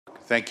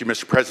Thank you,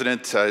 Mr.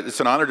 President.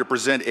 It's an honor to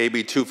present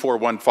AB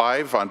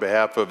 2415 on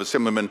behalf of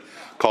Assemblyman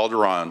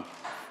Calderon.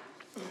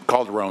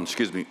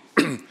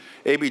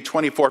 AB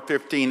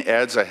 2415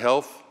 adds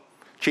a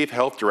Chief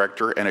Health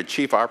Director and a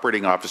Chief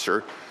Operating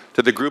Officer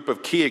to the group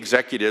of key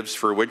executives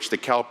for which the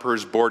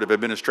CalPERS Board of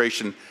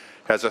Administration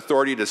has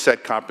authority to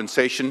set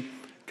compensation,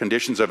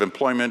 conditions of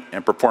employment,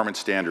 and performance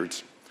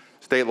standards.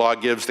 State law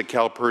gives the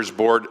CalPERS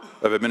Board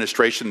of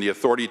Administration the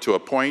authority to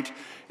appoint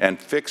and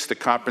fix the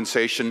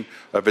compensation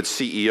of its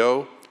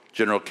CEO,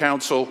 General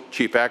Counsel,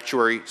 Chief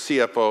Actuary,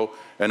 CFO,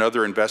 and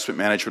other investment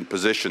management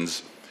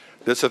positions.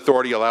 This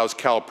authority allows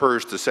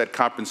CalPERS to set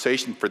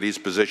compensation for these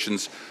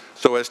positions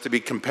so as to be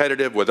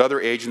competitive with other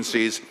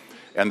agencies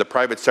and the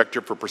private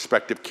sector for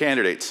prospective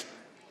candidates.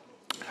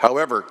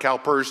 However,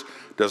 CalPERS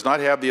does not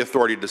have the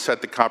authority to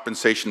set the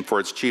compensation for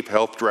its Chief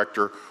Health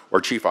Director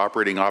or Chief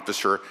Operating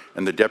Officer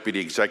and the Deputy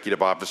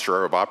Executive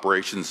Officer of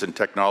Operations and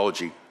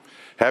Technology.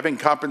 Having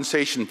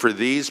compensation for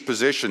these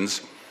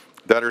positions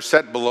that are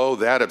set below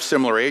that of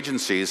similar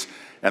agencies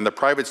and the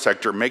private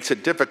sector makes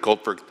it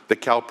difficult for the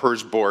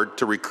CalPERS Board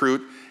to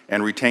recruit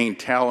and retain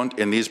talent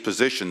in these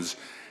positions.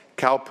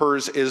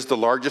 CalPERS is the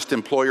largest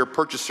employer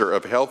purchaser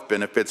of health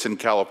benefits in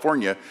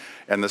California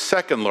and the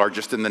second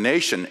largest in the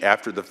nation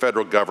after the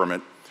federal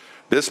government.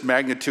 This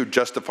magnitude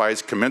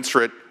justifies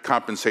commensurate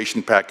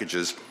compensation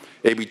packages.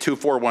 AB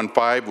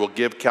 2415 will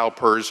give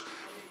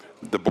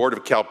the Board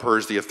of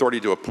CalPERS the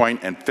authority to appoint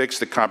and fix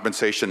the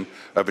compensation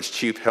of its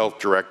Chief Health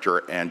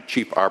Director and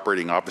Chief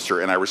Operating Officer,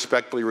 and I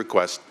respectfully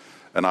request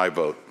an aye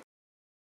vote.